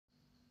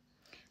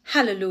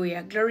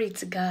Hallelujah. Glory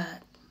to God.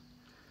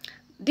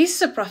 This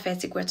is a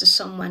prophetic word to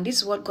someone. This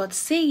is what God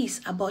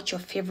says about your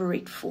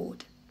favorite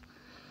food,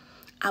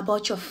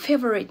 about your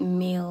favorite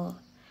meal,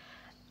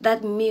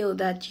 that meal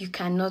that you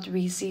cannot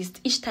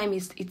resist. Each time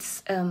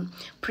it's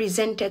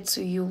presented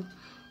to you,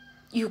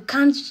 you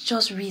can't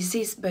just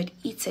resist but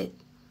eat it.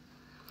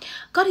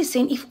 God is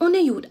saying, if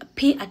only you would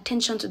pay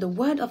attention to the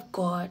word of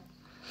God,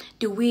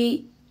 the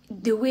way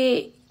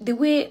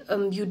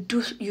you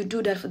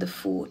do that for the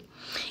food.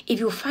 If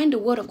you find the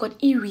word of God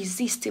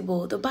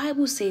irresistible, the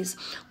Bible says,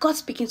 God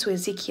speaking to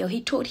Ezekiel, he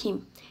told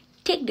him,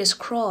 take the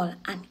scroll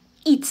and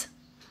eat.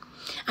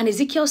 And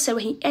Ezekiel said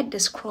when he ate the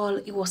scroll,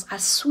 it was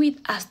as sweet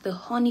as the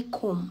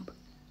honeycomb.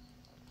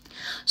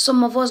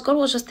 Some of us, God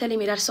was just telling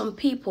me that some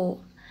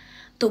people,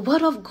 the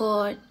word of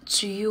God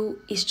to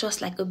you is just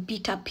like a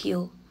bitter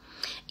pill.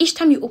 Each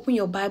time you open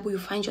your Bible, you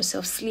find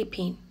yourself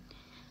sleeping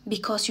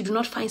because you do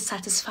not find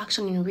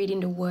satisfaction in reading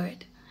the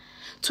word.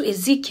 To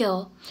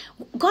Ezekiel,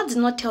 God did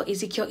not tell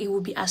Ezekiel it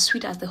would be as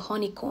sweet as the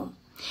honeycomb.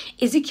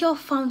 Ezekiel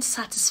found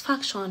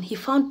satisfaction. He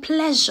found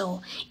pleasure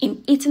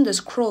in eating the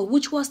scroll,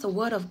 which was the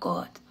word of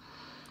God.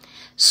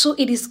 So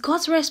it is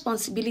God's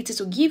responsibility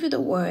to give you the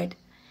word.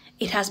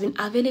 It has been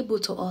available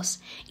to us.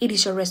 It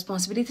is your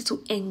responsibility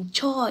to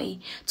enjoy,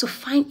 to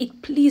find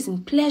it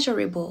pleasing,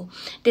 pleasurable.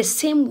 The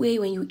same way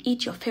when you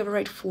eat your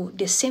favorite food,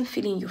 the same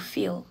feeling you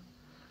feel.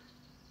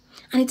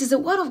 And it is the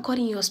word of God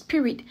in your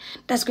spirit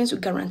that's going to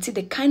guarantee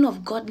the kind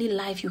of godly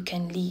life you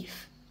can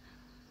live.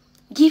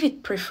 Give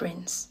it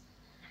preference.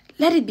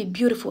 Let it be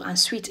beautiful and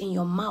sweet in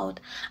your mouth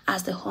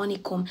as the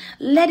honeycomb.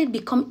 Let it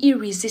become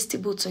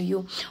irresistible to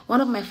you.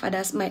 One of my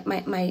father's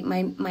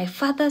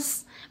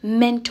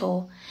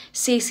mentor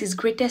says his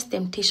greatest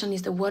temptation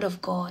is the word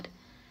of God.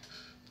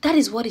 That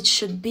is what it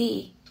should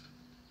be.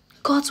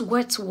 God's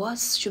word to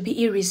us should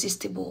be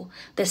irresistible.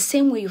 The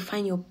same way you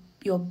find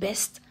your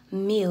best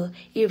meal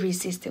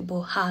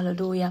irresistible.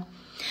 Hallelujah.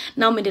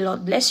 Now may the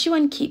Lord bless you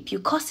and keep you,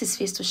 cause his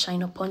face to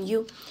shine upon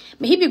you.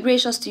 May he be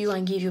gracious to you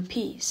and give you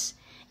peace.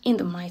 In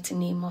the mighty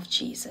name of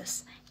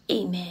Jesus.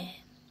 Amen.